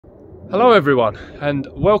Hello everyone and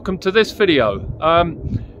welcome to this video.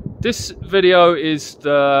 This video is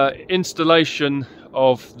the installation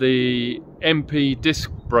of the Empi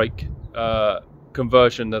disc brake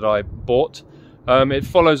conversion that I bought. It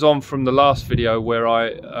follows on from the last video where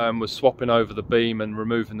I was swapping over the beam and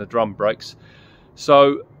removing the drum brakes.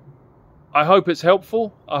 So I hope it's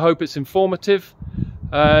helpful, I hope it's informative,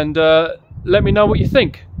 and let me know what you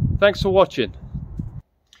think. Thanks for watching.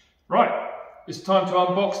 Right. It's time to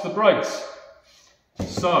unbox the brakes.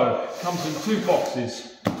 So, it comes in two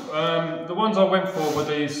boxes. The ones I went for were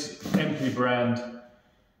these Empi brand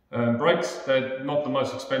brakes. They're not the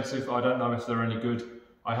most expensive. I don't know if they're any good.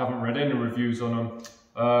 I haven't read any reviews on them.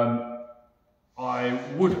 I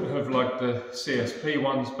would have liked the CSP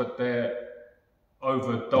ones, but they're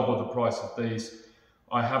over double the price of these.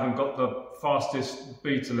 I haven't got the fastest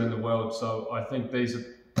Beetle in the world, so I think these are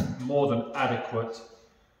more than adequate.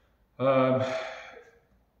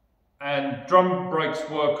 And drum brakes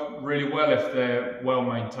work really well if they're well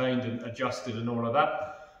maintained and adjusted and all of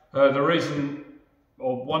that. The reason,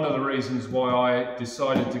 or one of the reasons why I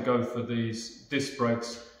decided to go for these disc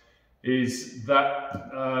brakes is that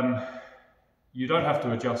you don't have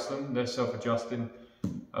to adjust them, they're self-adjusting.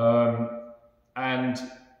 And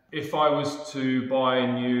if I was to buy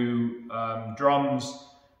new drums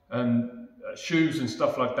and shoes and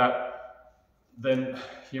stuff like that, then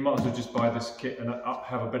you might as well just buy this kit and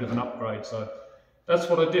have a bit of an upgrade. So that's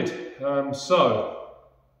what I did. So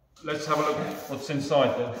let's have a look at what's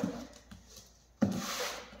inside there.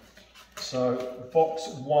 So box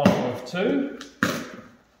 1 of 2.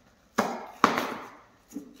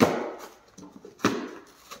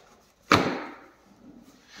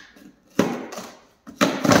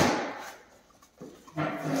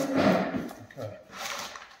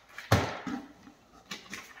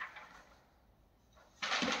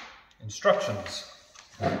 Instructions,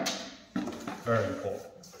 very important.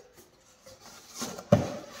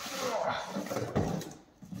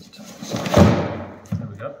 There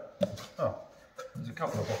we go. Oh, there's a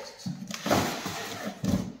couple of boxes.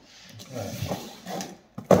 Okay.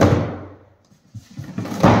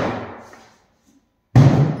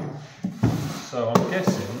 So I'm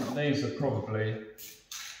guessing these are probably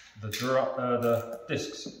the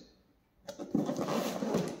discs.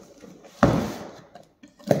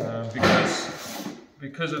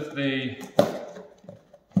 Because of the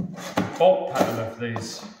bolt pattern of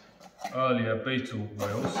these earlier Beetle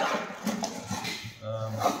wheels,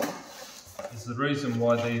 is the reason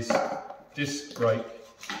why these disc brake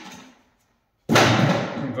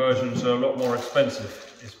conversions are a lot more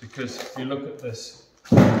expensive. Is because if you look at this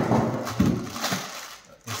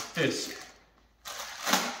disc,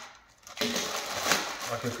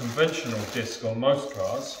 like a conventional disc on most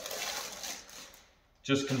cars,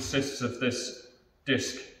 just consists of this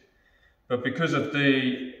disc, but because of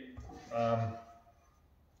the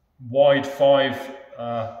wide 5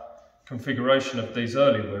 configuration of these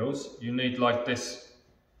early wheels, you need like this,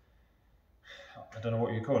 I don't know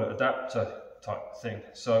what you call it, adapter type thing.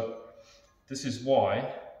 So this is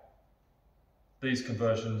why these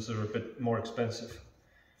conversions are a bit more expensive.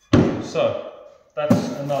 So that's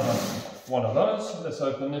another one of those. Let's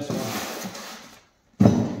open this one.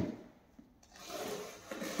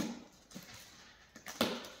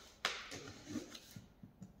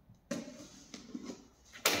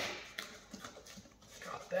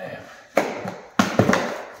 Damn.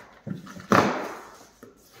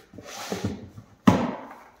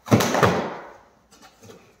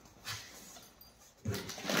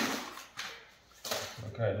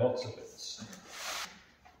 Okay, lots of bits.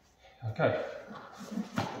 Okay,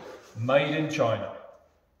 made in China.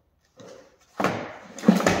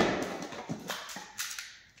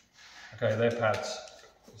 Okay, they're pads.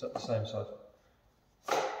 Is that the same side?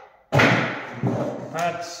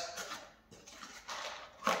 Pads.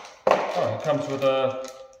 Oh, it comes with a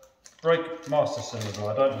brake master cylinder.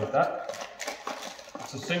 I don't need that.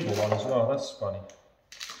 It's a single one as well. That's funny.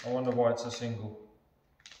 I wonder why it's a single.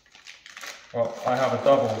 Well, I have a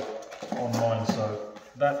double on mine, so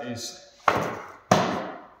that is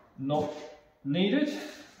not needed.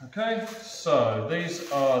 Okay, so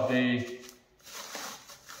these are the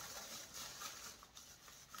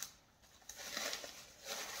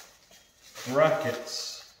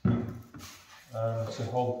brackets to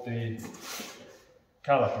hold the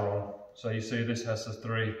caliper on. So you see this has the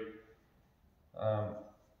 3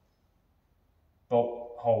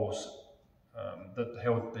 bolt holes that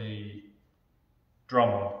held the drum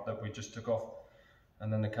on that we just took off,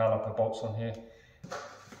 and then the caliper bolts on here.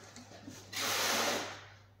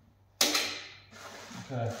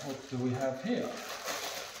 Okay, what do we have here?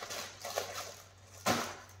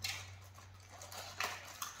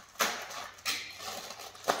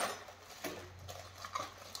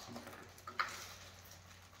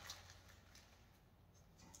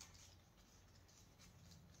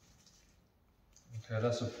 Okay,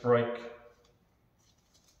 that's a brake.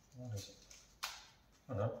 What is it?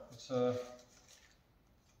 I don't know. It's a.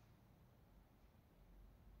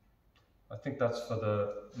 I think that's for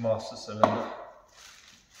the master cylinder.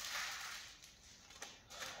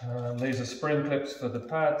 These are spring clips for the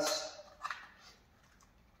pads.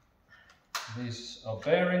 These are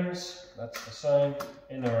bearings, that's the same,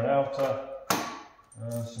 inner and outer.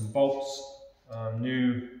 Some bolts,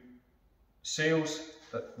 new seals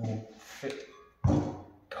that will fit.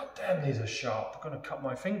 God damn, these are sharp. I'm going to cut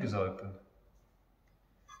my fingers open.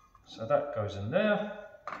 So that goes in there.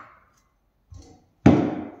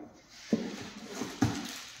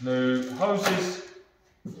 New hoses.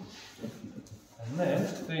 And then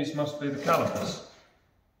these must be the calipers.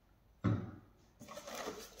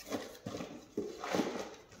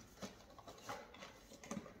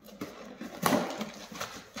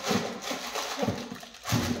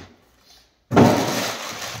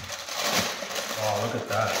 Oh, look at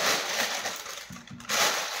that.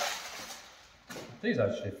 These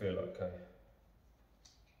actually feel okay.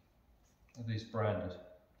 Are these branded?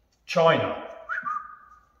 China.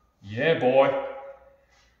 Yeah, boy.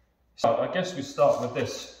 So I guess we start with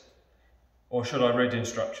this. Or should I read the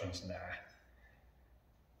instructions? Nah.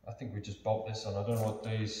 I think we just bolt this on. I don't know what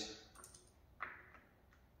these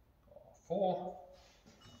are for.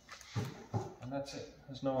 And that's it.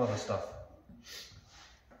 There's no other stuff.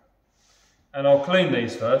 And I'll clean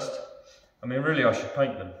these first. I mean, really I should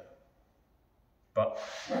paint them. But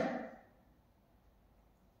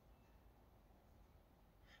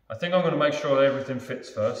I think I'm going to make sure everything fits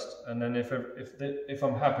first, and then if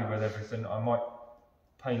I'm happy with everything, I might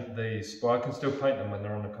paint these. But I can still paint them when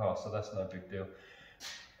they're on the car, so that's no big deal.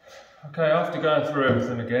 Okay, after going through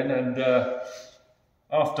everything again, and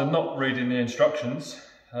after not reading the instructions,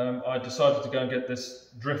 I decided to go and get this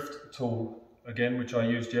drift tool again, which I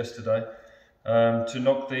used yesterday, to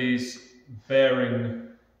knock these bearing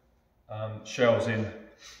shells in.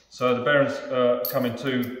 So the bearings come in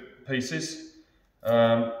two pieces.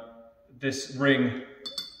 This ring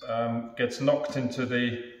gets knocked into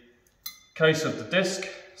the case of the disc,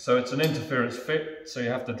 so it's an interference fit, so you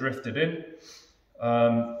have to drift it in.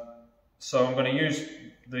 So I'm going to use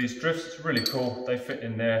these drifts. It's really cool, they fit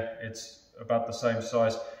in there, it's about the same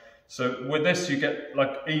size. So with this you get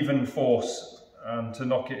like even force to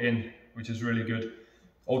knock it in, which is really good.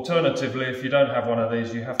 Alternatively, if you don't have one of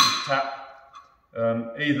these, you have to tap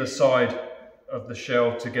either side of the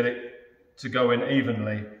shell to get it to go in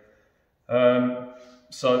evenly.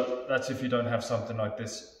 So that's if you don't have something like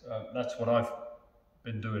this. That's what I've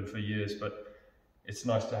been doing for years, but it's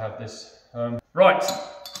nice to have this. Right,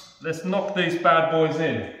 let's knock these bad boys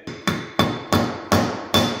in.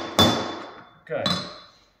 Okay.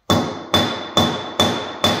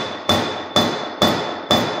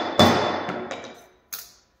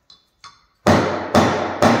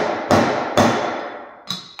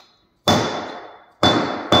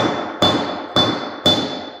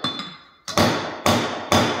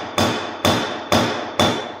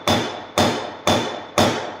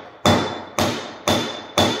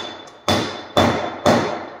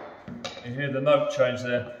 You hear the note change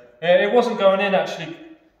there. Yeah, it wasn't going in actually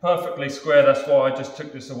perfectly square, that's why I just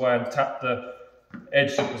took this away and tapped the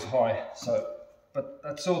edge that was high. So, but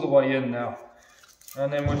that's all the way in now.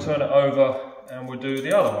 And then we'll turn it over and we'll do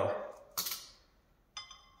the other one.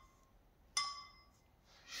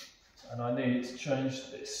 And I need to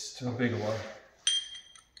change this to a bigger one.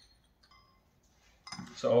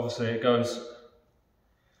 So obviously it goes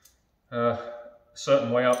a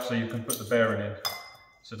certain way up so you can put the bearing in.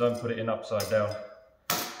 So don't put it in upside down,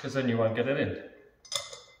 because then you won't get it in.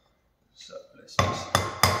 So let's just get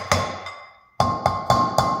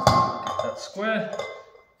that square.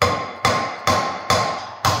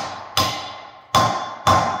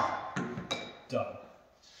 Done.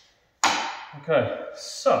 Okay,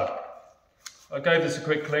 so I gave this a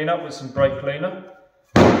quick clean up with some brake cleaner.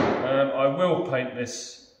 I will paint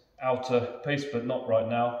this outer piece, but not right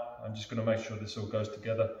now. I'm just going to make sure this all goes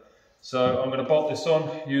together. So I'm going to bolt this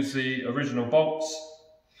on, use the original bolts,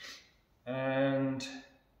 and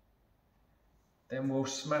then we'll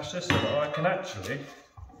smash this so that I can actually,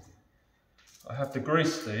 I have to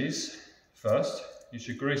grease these first. You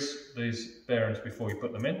should grease these bearings before you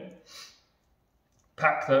put them in.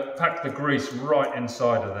 Pack the grease right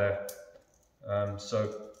inside of there.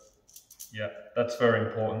 So yeah, that's very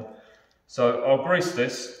important. So I'll grease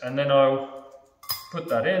this and then I'll put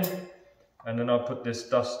that in. And then I'll put this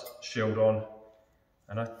dust shield on,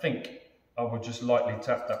 and I think I will just lightly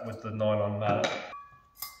tap that with the nylon mallet.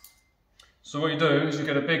 So what you do is you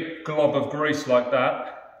get a big glob of grease like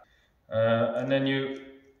that, and then you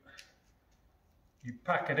you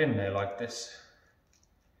pack it in there like this,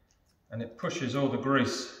 and it pushes all the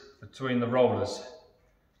grease between the rollers.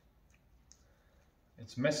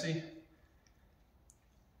 It's messy,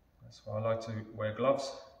 that's why I like to wear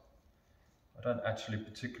gloves. I don't actually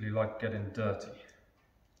particularly like getting dirty.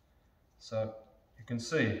 So you can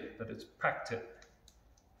see that it's packed it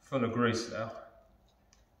full of grease now.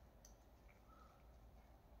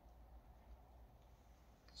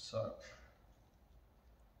 So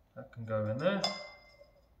that can go in there, like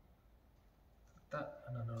that,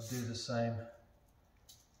 and then I'll do the same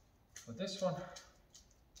for this one.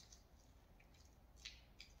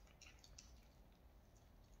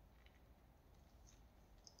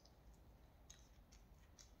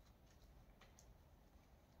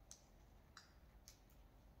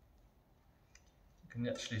 You can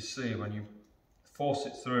actually see when you force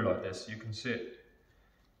it through like this, you can see it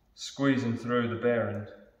squeezing through the bearing,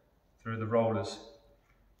 through the rollers.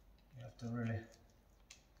 You have to really, there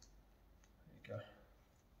you go. I'll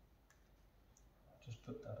just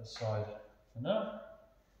put that aside for now.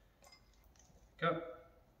 There you go.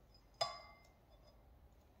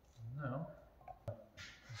 And now,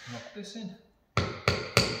 let's knock this in.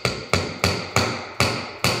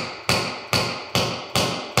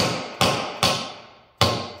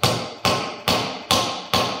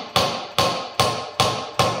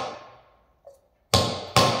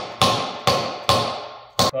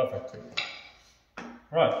 Perfect.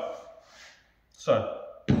 Right, so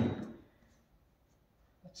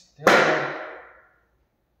that's the other one.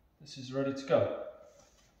 This is ready to go.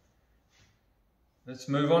 Let's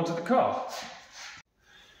move on to the car.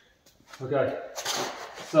 Okay,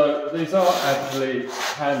 so these are actually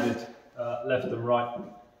handed left and right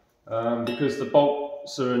because the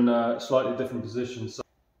bolts are in slightly different positions.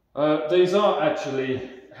 So, these are actually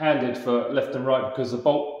handed for left and right because the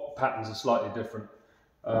bolt patterns are slightly different.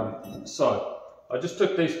 So I just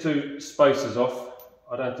took these two spacers off.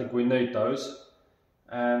 I don't think we need those,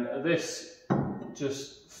 and this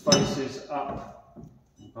just faces up.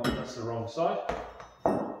 Oh, that's the wrong side.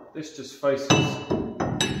 This just faces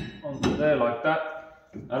onto there like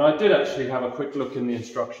that, and I did actually have a quick look in the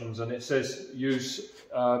instructions, and it says use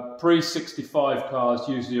pre-65 cars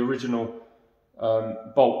use the original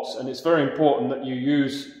bolts, and it's very important that you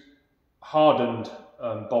use hardened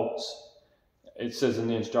bolts. It says in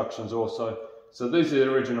the instructions also. So these are the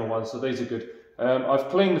original ones, so these are good. I've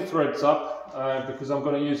cleaned the threads up because I'm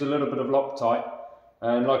going to use a little bit of Loctite.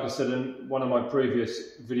 And like I said in one of my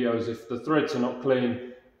previous videos, if the threads are not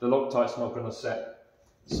clean, the Loctite's not going to set.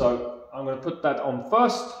 So I'm going to put that on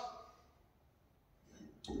first.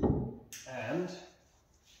 And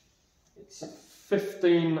it's a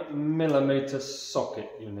 15mm socket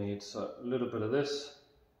you need. So a little bit of this.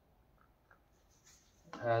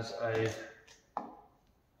 It has a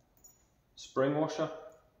spring washer.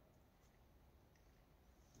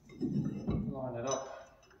 Line it up.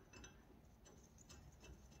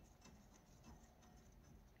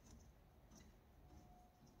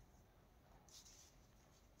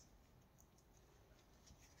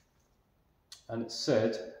 And it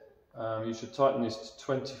said you should tighten this to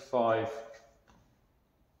 25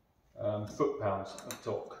 foot-pounds of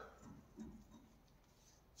torque.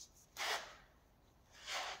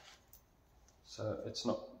 So it's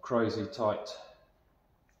not crazy tight.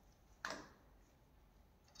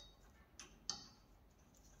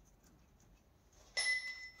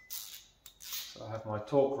 So I have my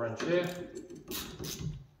torque wrench here.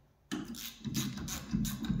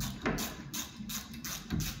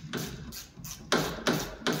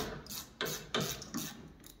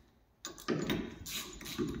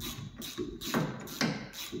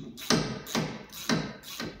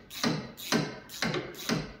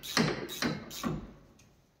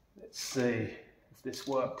 See if this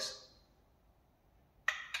works.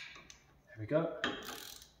 There we go.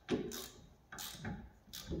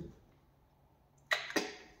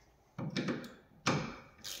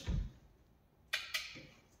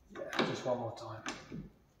 Yeah, just one more time.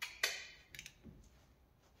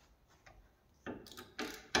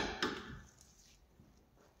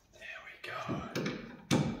 There we go.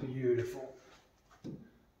 Beautiful.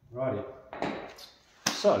 Righty.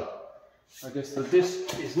 So, I guess the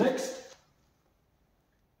disc is next.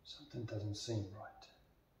 Something doesn't seem right.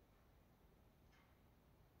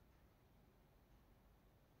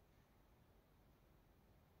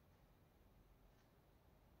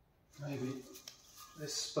 Maybe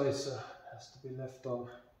this spacer has to be left on.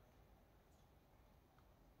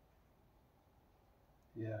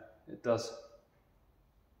 Yeah, it does.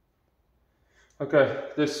 Okay,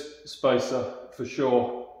 this spacer for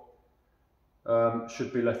sure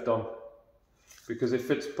should be left on because it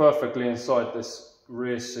fits perfectly inside this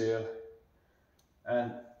rear seal,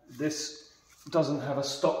 and this doesn't have a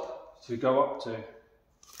stop to go up to.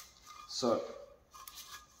 So,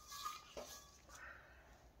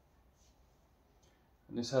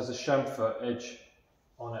 and this has a chamfer edge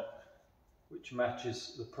on it, which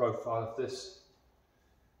matches the profile of this.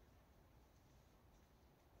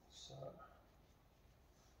 So,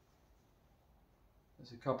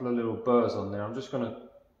 there's a couple of little burrs on there. I'm just going to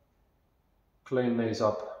clean these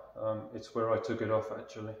up. It's where I took it off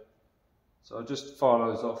actually. So I just file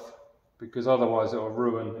those off, because otherwise it will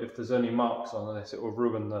ruin, if there's any marks on this, it will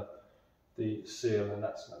ruin the seal, and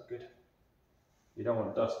that's no good. You don't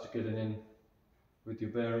want dust getting in with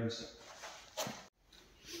your bearings.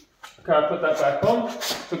 Okay, I put that back on,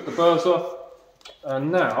 took the burrs off,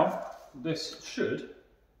 and now this should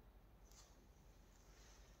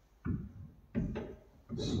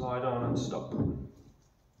slide on and stop.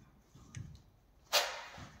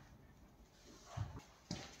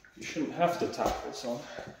 You shouldn't have to tap this on.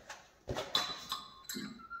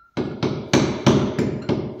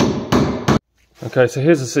 Okay, so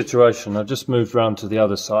here's the situation. I've just moved round to the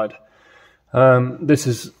other side. This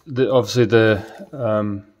is obviously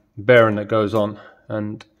the bearing that goes on,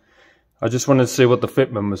 and I just wanted to see what the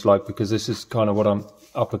fitment was like, because this is kind of what I'm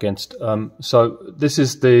up against. So this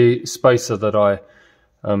is the spacer that I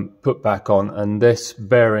put back on, and this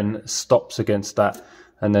bearing stops against that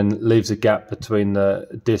and then leaves a gap between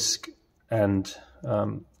the disc and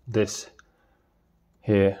this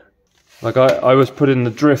here. Like I was putting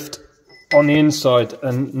the drift on the inside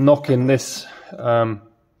and knocking this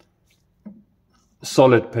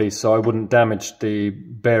solid piece so I wouldn't damage the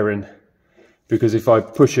bearing, because if I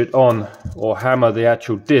push it on or hammer the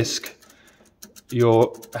actual disc,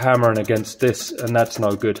 you're hammering against this, and that's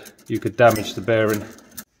no good. You could damage the bearing.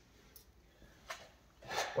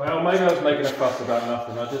 Well, maybe I was making a fuss about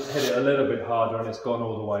nothing. I just hit it a little bit harder and it's gone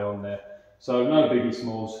all the way on there. So no biggie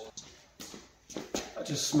smalls. I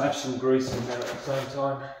just smashed some grease in there at the same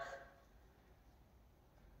time.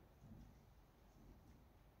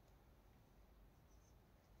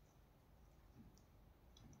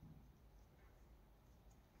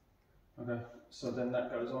 Okay, so then that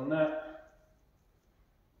goes on that.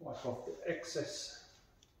 Wipe off the excess.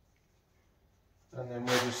 And then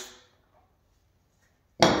we'll just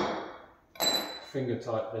finger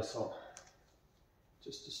tight this on,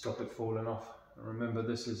 just to stop it falling off. And remember,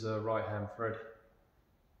 this is a right hand thread.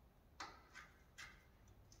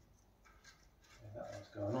 Okay, that one's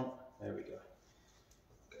going on. There we go.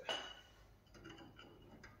 Okay.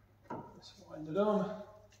 Let's wind it on.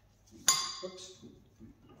 Whoops.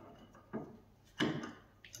 There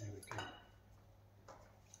we go.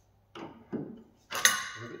 A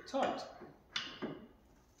little bit tight.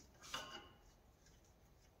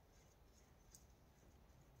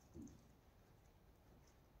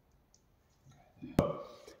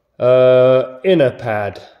 Inner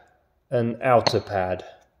pad and outer pad,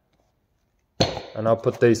 and I'll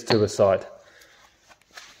put these two aside.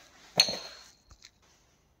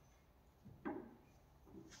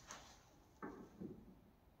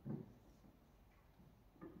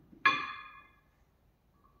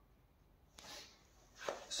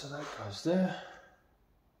 So that goes there,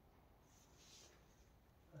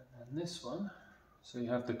 and then this one, so you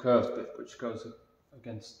have the curved bit which goes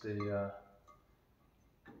against the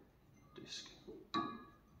disc,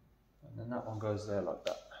 and then that one goes there like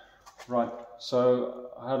that. Right,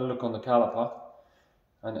 so I had a look on the caliper,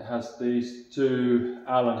 and it has these two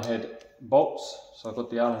Allen head bolts, so I've got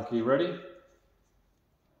the Allen key ready,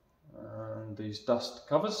 and these dust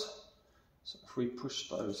covers. So if we push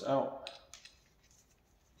those out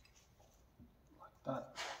like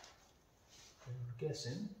that, I'm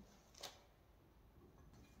guessing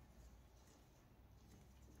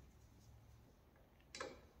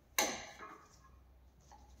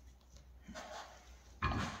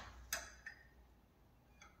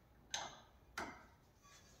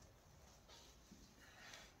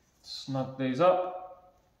snug these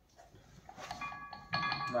up.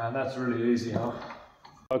 Man, that's really easy, huh?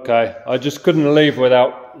 Okay, I just couldn't leave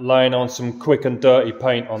without laying on some quick and dirty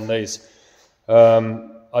paint on these.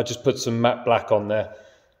 I just put some matte black on there,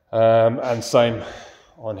 and same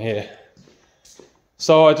on here.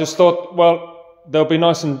 So I just thought, well, they'll be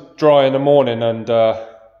nice and dry in the morning, and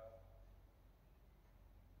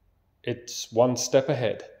it's one step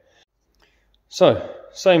ahead. So,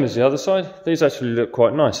 same as the other side. These actually look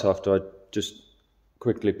quite nice after I just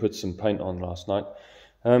quickly put some paint on last night.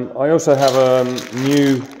 I also have a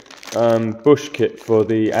new bush kit for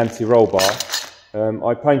the anti-roll bar.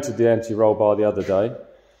 I painted the anti-roll bar the other day.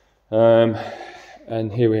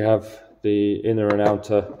 And here we have the inner and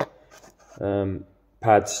outer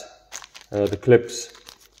pads, the clips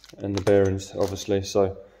and the bearings obviously.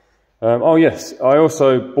 So oh yes, I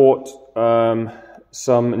also bought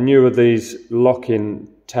some new of these lock-in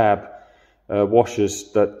tab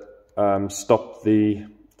washers that stop the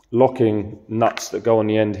locking nuts that go on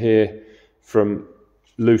the end here from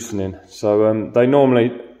loosening. So they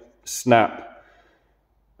normally snap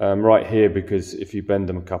right here, because if you bend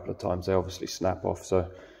them a couple of times they obviously snap off. So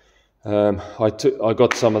I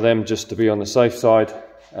got some of them just to be on the safe side,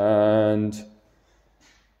 and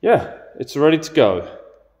yeah, it's ready to go.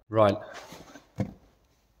 Right,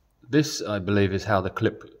 this I believe is how the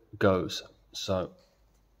clip goes. So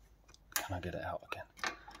can I get it out again?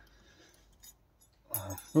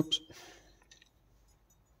 Oops.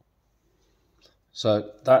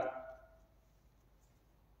 So that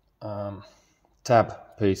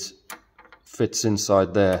tab piece fits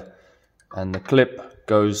inside there, and the clip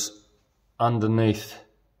goes underneath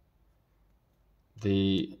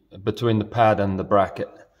between the pad and the bracket,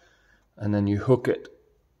 and then you hook it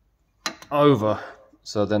over,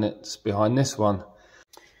 so then it's behind this one.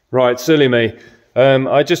 Right, silly me.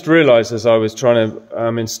 I just realized as I was trying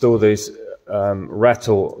to install these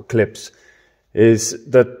rattle clips is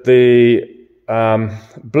that the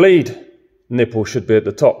bleed nipple should be at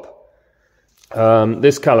the top.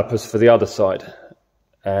 This caliper's for the other side,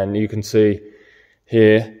 and you can see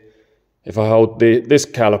here, if I hold this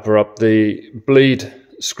caliper up, the bleed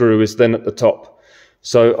screw is then at the top.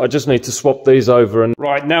 So I just need to swap these over, and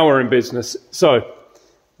right, now we're in business. So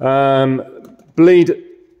bleed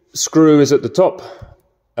screw is at the top.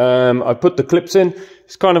 I put the clips in.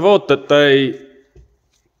 It's kind of odd that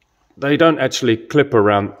they don't actually clip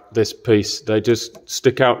around this piece, they just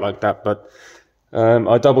stick out like that, but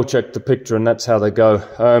I double checked the picture and that's how they go.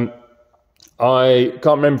 I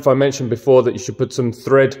can't remember if I mentioned before that you should put some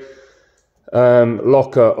thread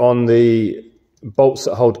locker on the bolts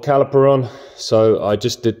that hold caliper on, so I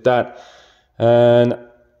just did that. And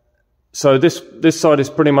so this side is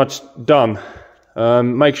pretty much done.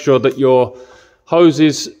 Make sure that your hose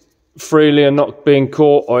is freely and not being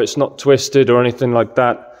caught, or it's not twisted or anything like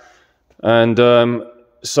that. And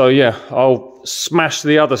so yeah, I'll smash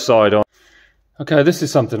the other side on. Okay, this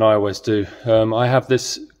is something I always do. I have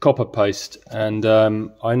this copper paste, and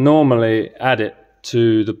I normally add it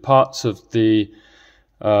to the parts of the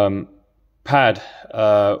pad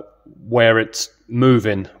where it's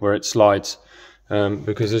moving, where it slides,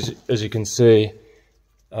 because as you can see,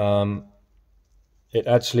 it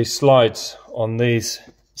actually slides on these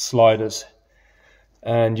sliders,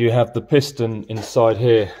 and you have the piston inside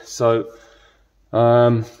here. So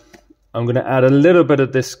I'm going to add a little bit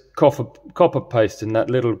of this copper paste in that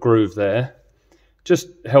little groove there. Just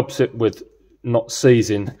helps it with not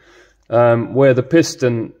seizing. Where the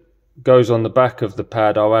piston goes on the back of the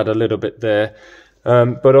pad, I'll add a little bit there.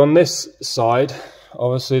 But on this side,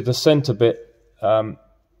 obviously the center bit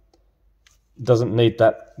doesn't need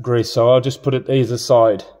that grease, so I'll just put it either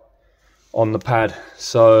side on the pad.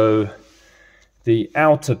 So the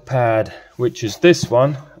outer pad, which is this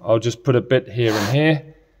one, I'll just put a bit here and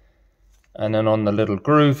here, and then on the little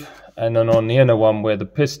groove, and then on the inner one where the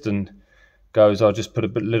piston goes, I'll just put a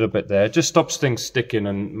little bit there. It just stops things sticking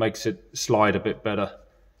and makes it slide a bit better.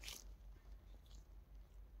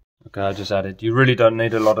 Okay, I just added. You really don't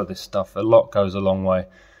need a lot of this stuff. A lot goes a long way.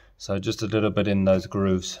 So just a little bit in those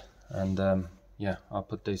grooves, and yeah, I'll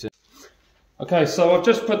put these in. Okay, so I've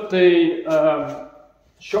just put the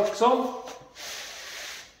shocks on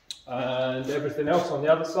and everything else on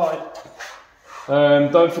the other side.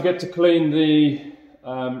 Don't forget to clean the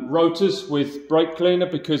rotors with brake cleaner,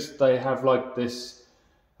 because they have like this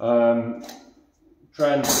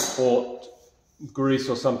transport grease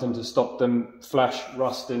or something to stop them flash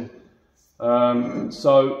rusting.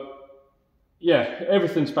 So yeah,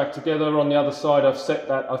 everything's back together. On the other side, I've set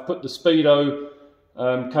that. I've put the speedo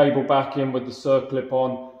cable back in with the circlip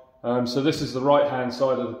on. So this is the right hand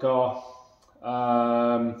side of the car,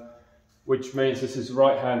 which means this is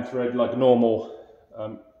right hand thread like normal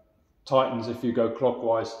tightens if you go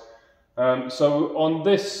clockwise. So on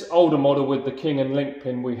this older model with the King and link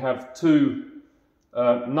pin, we have two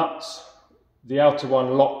nuts. The outer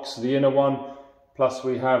one locks the inner one, plus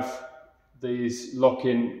we have these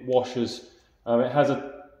lock-in washers. It has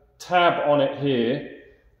a tab on it here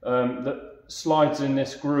that slides in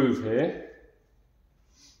this groove here,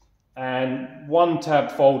 and one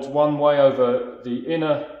tab folds one way over the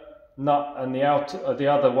inner nut, and the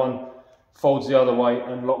other one folds the other way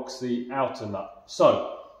and locks the outer nut.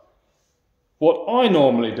 So what I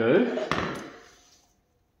normally do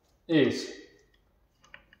is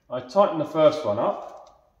I tighten the first one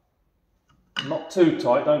up, not too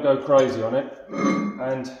tight, don't go crazy on it.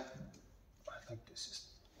 And I think this is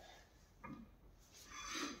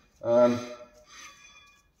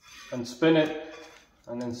and spin it,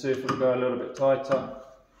 and then see if it'll go a little bit tighter.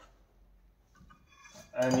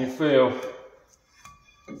 And you feel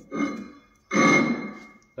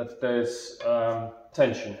that there's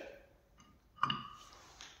tension.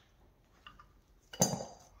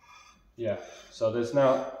 Yeah, so there's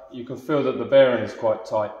now, you can feel that the bearing is quite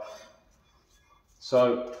tight.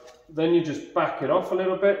 So then you just back it off a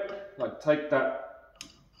little bit, like take that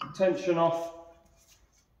tension off.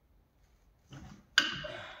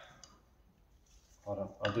 Hold on,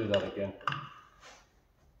 I'll do that again.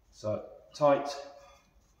 So tight,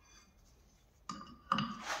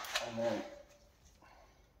 and then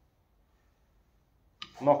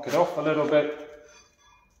knock it off a little bit.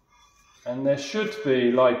 And there should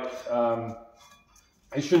be like,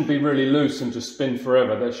 it shouldn't be really loose and just spin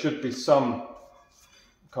forever. There should be some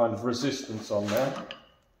kind of resistance on there.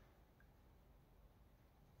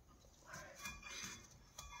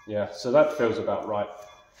 Yeah, so that feels about right.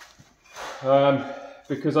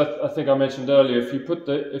 Because I think I mentioned earlier, if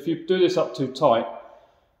you do this up too tight,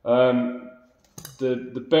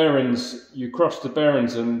 the bearings, you crush the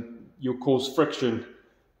bearings and you'll cause friction,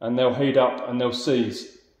 and they'll heat up and they'll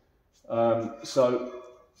seize. So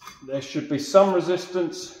there should be some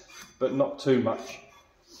resistance, but not too much.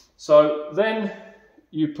 So then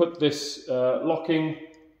you put this locking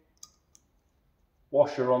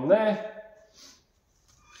washer on there,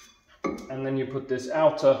 and then you put this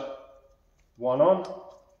outer one on,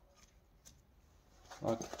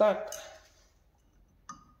 like that.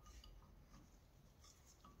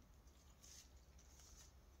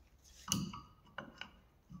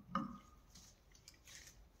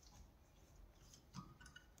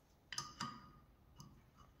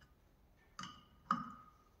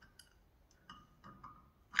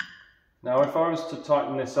 Now if I was to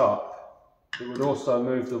tighten this up, it would also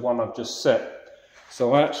move the one I've just set.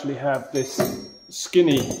 So I actually have this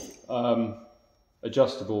skinny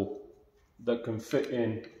adjustable that can fit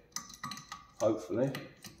in, hopefully,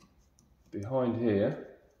 behind here.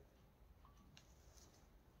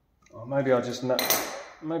 Or maybe I'll just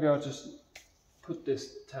put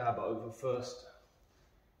this tab over first.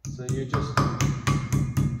 So you just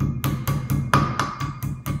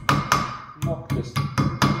knock this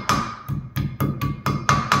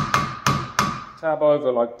tab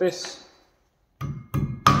over like this.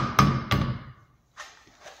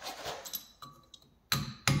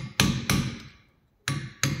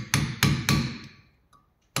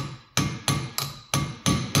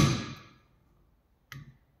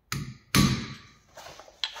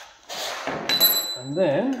 And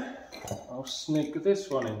then I'll sneak this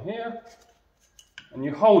one in here, and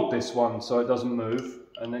you hold this one so it doesn't move,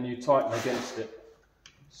 and then you tighten against it.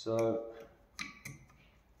 So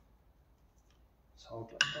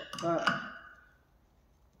hold it like that,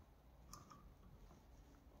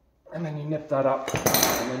 and then you nip that up,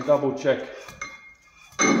 and then double check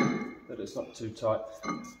that it's not too tight.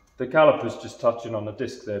 The caliper's just touching on the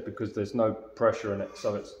disc there because there's no pressure in it,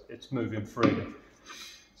 so it's moving freely.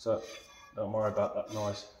 So don't worry about that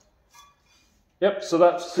noise. Yep, so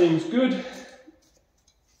that seems good.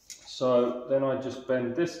 So then I just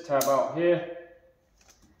bend this tab out here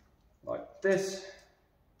like this.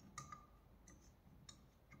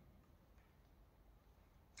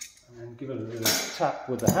 And then give it a little tap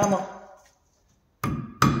with the hammer.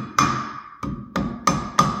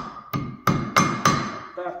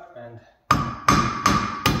 Like that, and a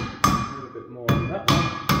little bit more on that one.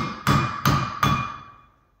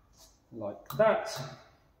 Like that.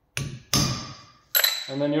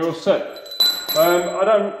 And then you're all set. I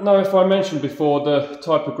don't know if I mentioned before the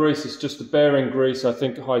type of grease. It's just a bearing grease. I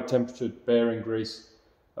think high temperature bearing grease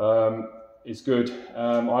is good.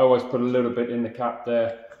 I always put a little bit in the cap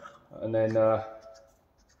there, and then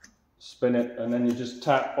spin it, and then you just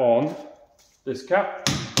tap on this cap.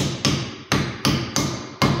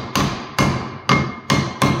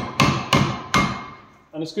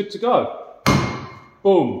 And it's good to go.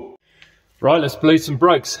 Boom. Right, let's bleed some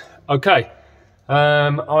brakes. Okay,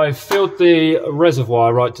 I've filled the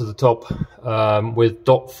reservoir right to the top with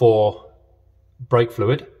 .4 brake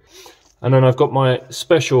fluid. And then I've got my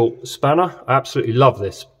special spanner. I absolutely love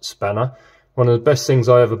this spanner. One of the best things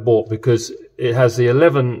I ever bought, because it has the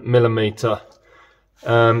 11mm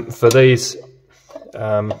for these,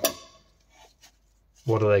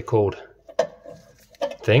 what are they called?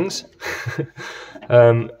 Things.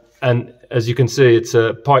 And as you can see, it's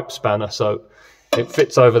a pipe spanner, so it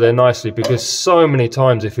fits over there nicely, because so many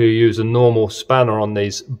times if you use a normal spanner on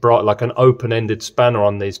these, like an open-ended spanner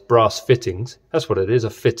on these brass fittings, that's what it is, a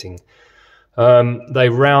fitting, they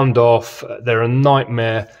round off, they're a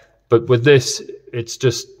nightmare. But with this, it's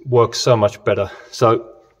just works so much better.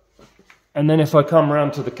 So, and then if I come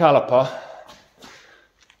around to the caliper,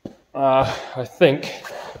 I think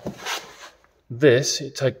this, you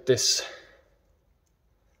take this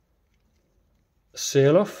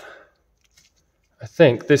seal off. I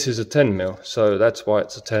think this is a 10mm, so that's why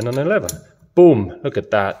it's a 10 and 11. Boom, look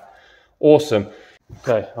at that. Awesome.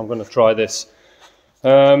 Okay, I'm going to try this.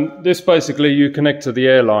 This basically you connect to the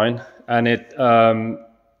airline and it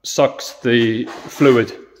sucks the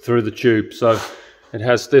fluid through the tube. So it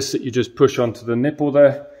has this that you just push onto the nipple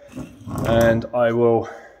there, and I will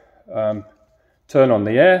turn on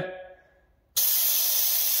the air,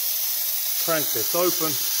 crank this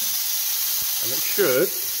open, and it should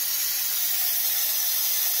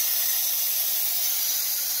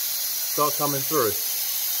start coming through.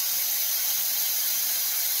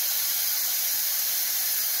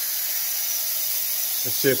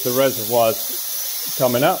 Let's see if the reservoir's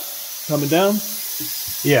coming down.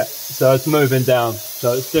 Yeah, so it's moving down,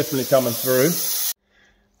 so it's definitely coming through.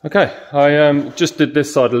 Okay, I just did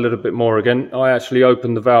this side a little bit more again. I actually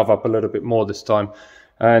opened the valve up a little bit more this time,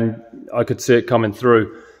 and I could see it coming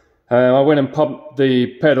through. I went and pumped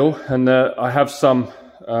the pedal, and I have some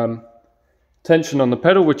tension on the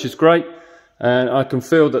pedal, which is great, and I can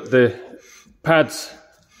feel that the pads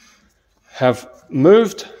have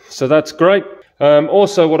moved, so that's great.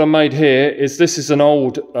 Also, what I made here is, this is an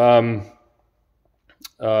old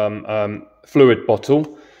fluid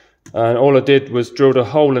bottle, and all I did was drilled a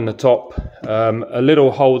hole in the top, a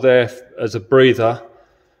little hole there as a breather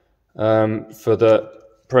for the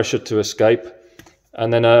pressure to escape,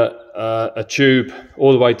 and then a tube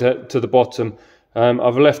all the way to the bottom.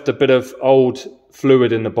 I've left a bit of old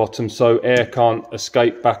fluid in the bottom so air can't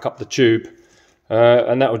escape back up the tube,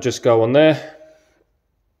 and that will just go on there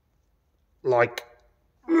like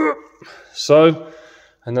so,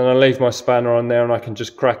 and then I leave my spanner on there and I can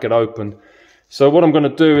just crack it open. So what I'm going to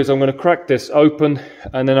do is I'm going to crack this open,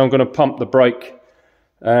 and then I'm going to pump the brake,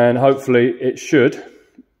 and hopefully it should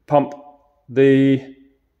pump the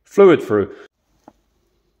fluid through.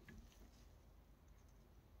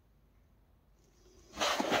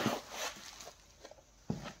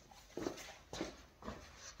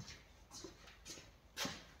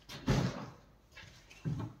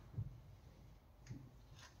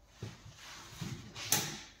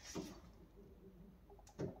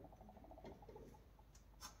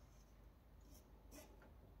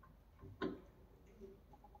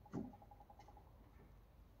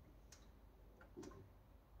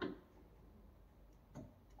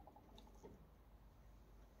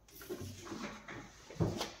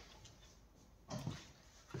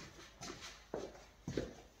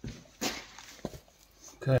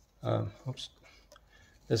 Okay, oops.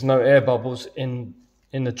 There's no air bubbles in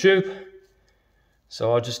the tube,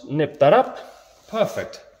 so I'll just nip that up.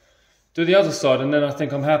 Perfect. Do the other side, and then I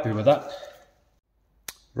think I'm happy with that.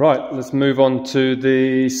 Right, let's move on to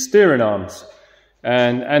the steering arms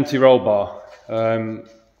and anti-roll bar.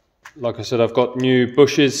 Like I said, I've got new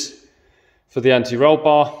bushes for the anti-roll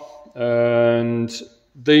bar, and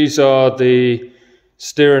these are the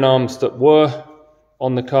steering arms that were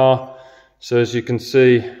on the car. So as you can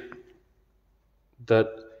see that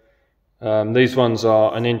these ones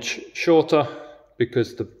are an inch shorter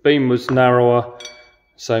because the beam was narrower,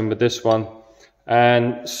 same with this one,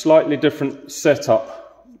 and slightly different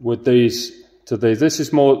setup with these to these. This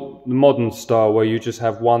is more the modern style where you just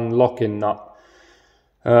have one lock-in nut,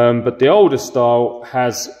 but the older style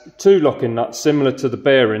has two lock-in nuts similar to the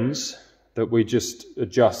bearings that we just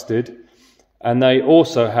adjusted, and they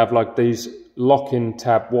also have like these lock-in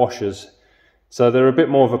tab washers. So they're a bit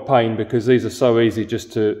more of a pain because these are so easy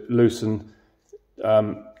just to loosen,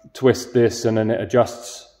 twist this, and then it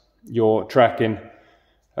adjusts your tracking.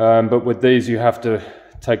 But with these you have to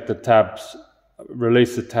take the tabs,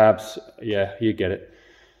 release the tabs, yeah, you get it.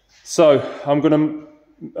 So I'm going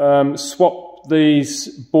to swap these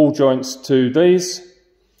ball joints to these,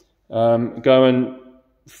 go and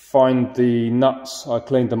find the nuts. I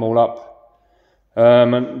cleaned them all up,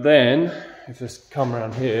 and then if I just come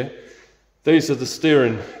around here, these are the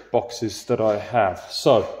steering boxes that I have.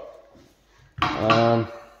 So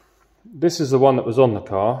this is the one that was on the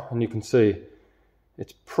car, and you can see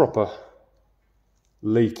it's proper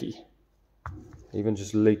leaky, even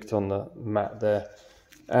just leaked on the mat there.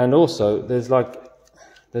 And also there's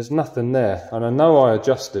nothing there, and I know I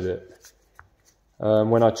adjusted it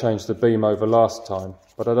when I changed the beam over last time,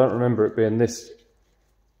 but I don't remember it being this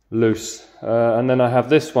loose. And then I have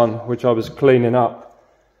this one which I was cleaning up,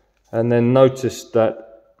 and then noticed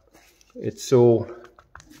that it's all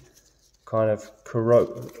kind of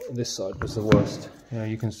corroded. This side was the worst. You know,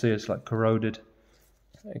 you can see it's like corroded,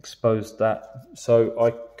 exposed that. So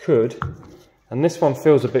I could, and this one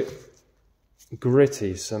feels a bit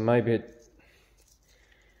gritty, so maybe it,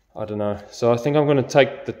 I don't know. So I think I'm going to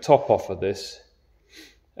take the top off of this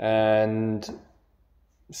and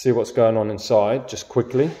see what's going on inside just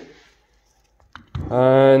quickly.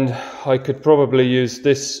 And I could probably use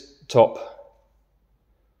this top,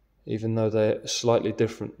 even though they're slightly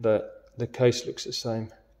different. The case looks the same.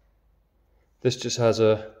 This just has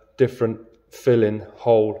a different fill-in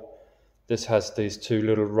hole. This has these two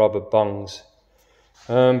little rubber bungs.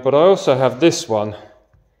 But I also have this one,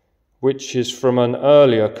 which is from an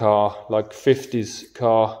earlier car, like 50s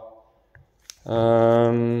car.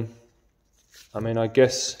 I mean, I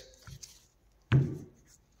guess,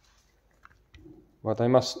 well,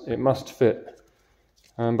 it must fit.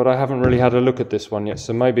 But I haven't really had a look at this one yet,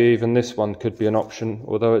 so maybe even this one could be an option,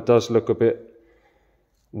 although it does look a bit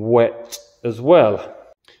wet as well.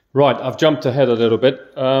 Right, I've jumped ahead a little bit.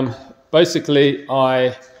 Basically,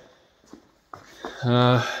 I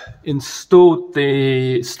installed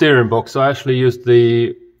the steering box. I actually used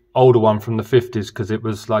the older one from the 50s because it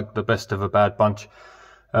was like the best of a bad bunch.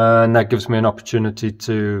 And that gives me an opportunity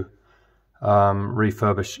to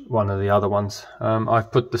refurbish one of the other ones.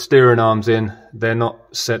 I've put the steering arms in. They're not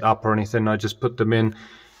set up or anything. I just put them in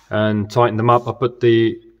and tightened them up. I put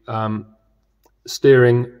the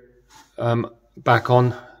steering back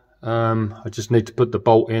on. I just need to put the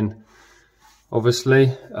bolt in,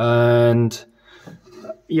 obviously. And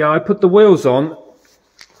yeah, I put the wheels on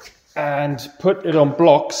and put it on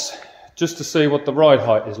blocks just to see what the ride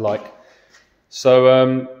height is like.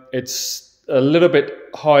 So it's a little bit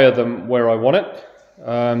higher than where I want it.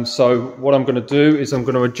 So what I'm going to do is I'm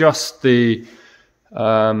going to adjust the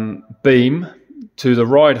beam to the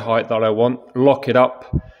ride height that I want, lock it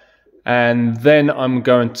up, and then I'm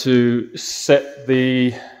going to set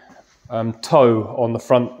the toe on the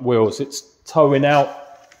front wheels. It's toeing out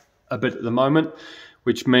a bit at the moment,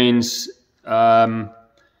 which means they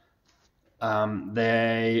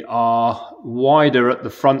are wider at the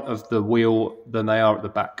front of the wheel than they are at the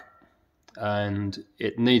back. And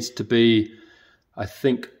it needs to be, I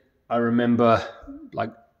think I remember,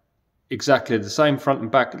 like exactly the same front and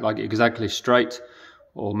back, like exactly straight,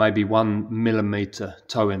 or maybe 1 millimeter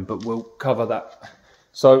toe in, but we'll cover that.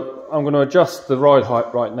 So I'm going to adjust the ride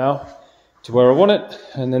height right now to where I want it,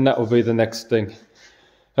 and then that will be the next thing.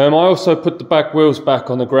 I also put the back wheels back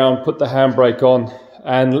on the ground, put the handbrake on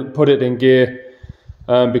and put it in gear,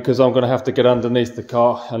 because I'm going to have to get underneath the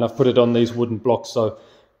car, and I've put it on these wooden blocks, so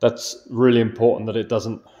that's really important that it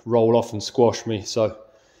doesn't roll off and squash me. So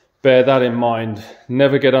bear that in mind.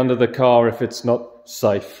 Never get under the car if it's not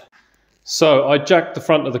safe. So I jacked the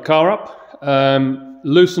front of the car up,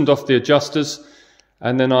 loosened off the adjusters,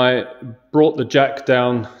 and then I brought the jack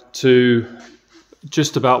down to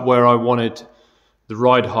just about where I wanted the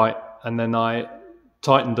ride height, and then I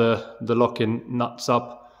tightened the locking nuts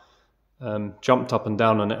up, jumped up and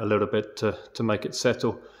down on it a little bit to make it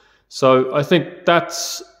settle. So I think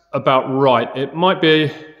that's about right. It might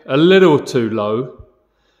be a little too low,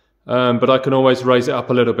 but I can always raise it up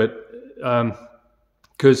a little bit,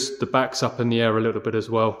 because the back's up in the air a little bit as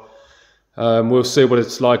well. We'll see what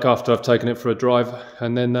it's like after I've taken it for a drive,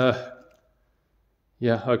 and then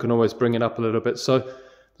yeah, I can always bring it up a little bit. So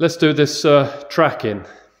let's do this track in.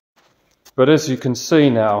 But as you can see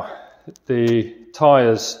now, the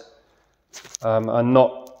tyres are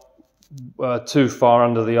not too far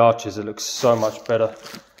under the arches. It looks so much better.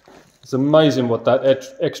 It's amazing what that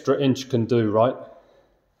extra inch can do, right?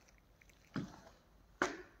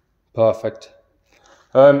 Perfect.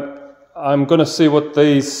 I'm going to see what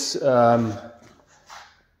these are.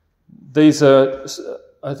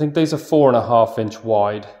 I think these are 4.5 inch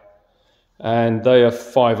wide, and they are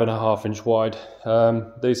 5.5 inch wide.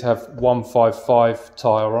 These have 155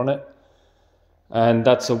 tyre on it, and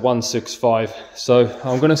that's a 165. So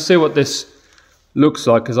I'm going to see what this looks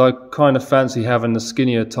like, because I kind of fancy having the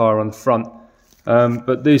skinnier tyre on the front.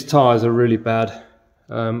 But these tyres are really bad.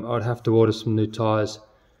 I'd have to order some new tyres,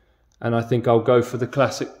 and I think I'll go for the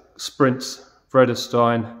classic Sprints,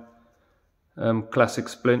 Vredestein classic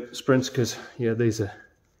Sprints, because yeah, these are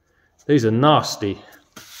nasty.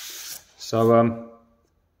 So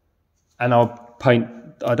and I'll paint.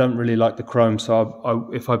 I don't really like the chrome, so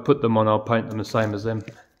if I put them on, I'll paint them the same as them.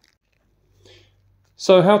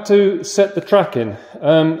 So how to set the track in.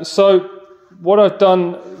 So what I've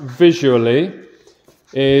done visually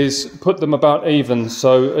is put them about even.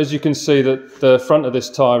 So as you can see that the front of this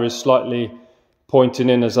tyre is slightly pointing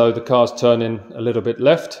in as though the car's turning a little bit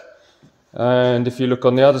left. And if you look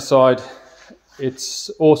on the other side, it's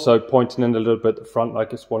also pointing in a little bit at the front,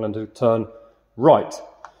 like it's wanting to turn right.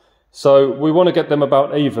 So we want to get them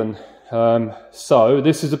about even. So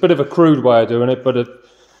this is a bit of a crude way of doing it, but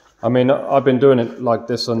I mean, I've been doing it like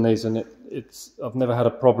this on these, and I've never had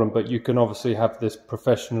a problem. But you can obviously have this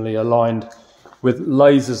professionally aligned with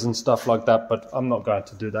lasers and stuff like that, but I'm not going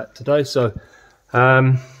to do that today. So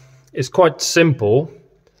it's quite simple.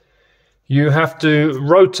 You have to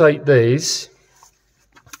rotate these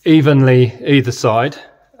evenly either side,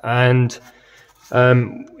 and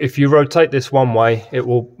if you rotate this one way, it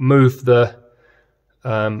will move the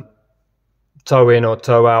toe in or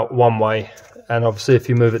toe out one way, and obviously if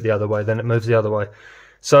you move it the other way, then it moves the other way.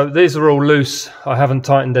 So these are all loose. I haven't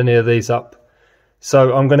tightened any of these up,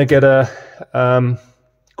 so I'm going to get a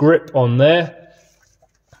grip on there,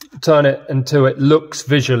 turn it until it looks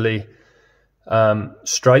visually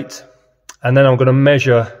straight, and then I'm going to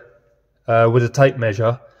measure with a tape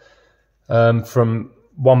measure from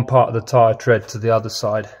one part of the tyre tread to the other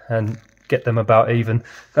side and get them about even.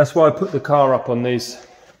 That's why I put the car up on these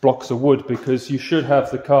blocks of wood, because you should have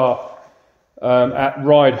the car at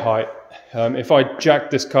ride height. If I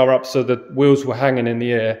jacked this car up so the wheels were hanging in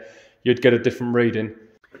the air, you'd get a different reading.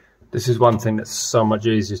 This is one thing that's so much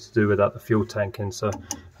easier to do without the fuel tank in. So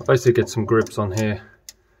I basically get some grips on here,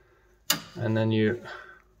 and then you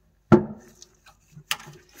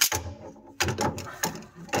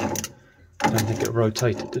I don't think it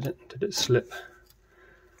rotated, did it? Did it slip?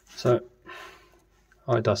 So,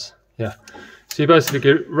 oh, it does, yeah. So you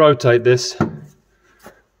basically rotate this,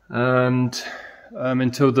 and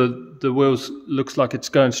until the wheels looks like it's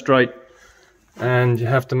going straight, and you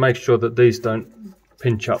have to make sure that these don't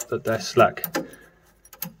pinch up, that they're slack.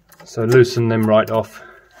 So loosen them right off.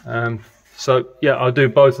 So yeah, I'll do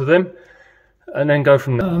both of them, and then go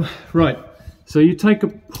from there. Right, so you take a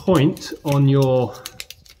point on your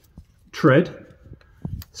tread,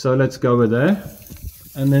 so let's go with there,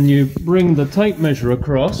 and then you bring the tape measure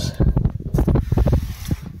across,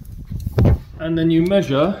 and then you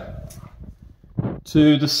measure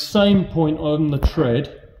to the same point on the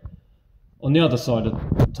tread on the other side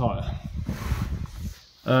of the tyre,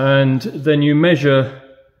 and then you measure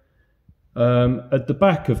at the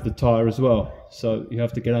back of the tyre as well, so you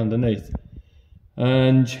have to get underneath,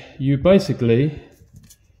 and you basically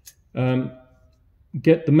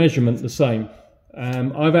get the measurement the same.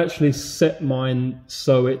 I've actually set mine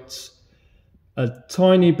so it's a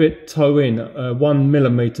tiny bit toe in, 1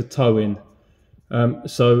 millimeter toe in,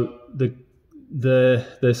 so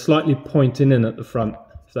they're slightly pointing in at the front,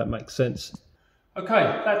 if that makes sense.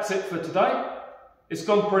 Okay, that's it for today. It's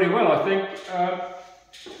gone pretty well, I think.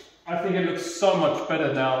 I think it looks so much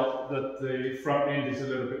better now that the front end is a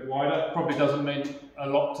little bit wider. Probably doesn't mean a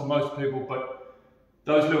lot to most people, but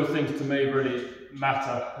those little things to me really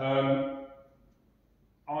matter.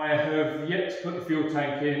 I have yet to put the fuel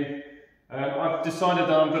tank in. I've decided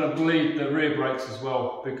that I'm going to bleed the rear brakes as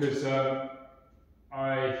well, because I'm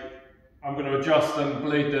going to adjust them,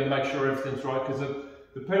 bleed them, make sure everything's right, because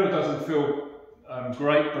the pedal doesn't feel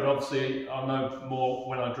great, but obviously I'll know more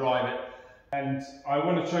when I drive it. And I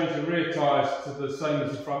want to change the rear tyres to the same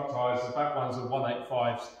as the front tyres. The back ones are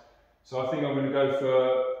 185s, so I think I'm going to go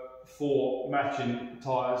for 4 matching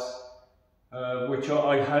tyres, which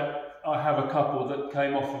I have a couple that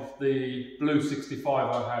came off of the blue 65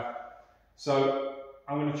 I have. So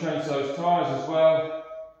I'm going to change those tyres as well.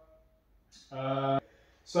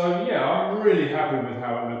 So yeah, I'm really happy with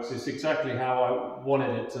how it looks. It's exactly how I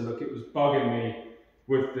wanted it to look. It was bugging me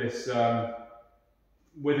with this,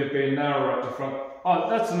 with it being narrower at the front. Oh,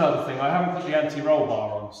 that's another thing. I haven't put the anti-roll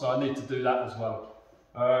bar on, so I need to do that as well.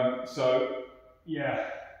 So yeah,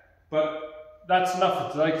 but that's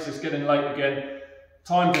enough for today because it's getting late again.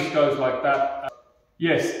 Time just goes like that.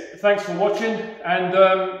 Yes, thanks for watching, and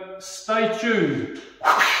stay tuned.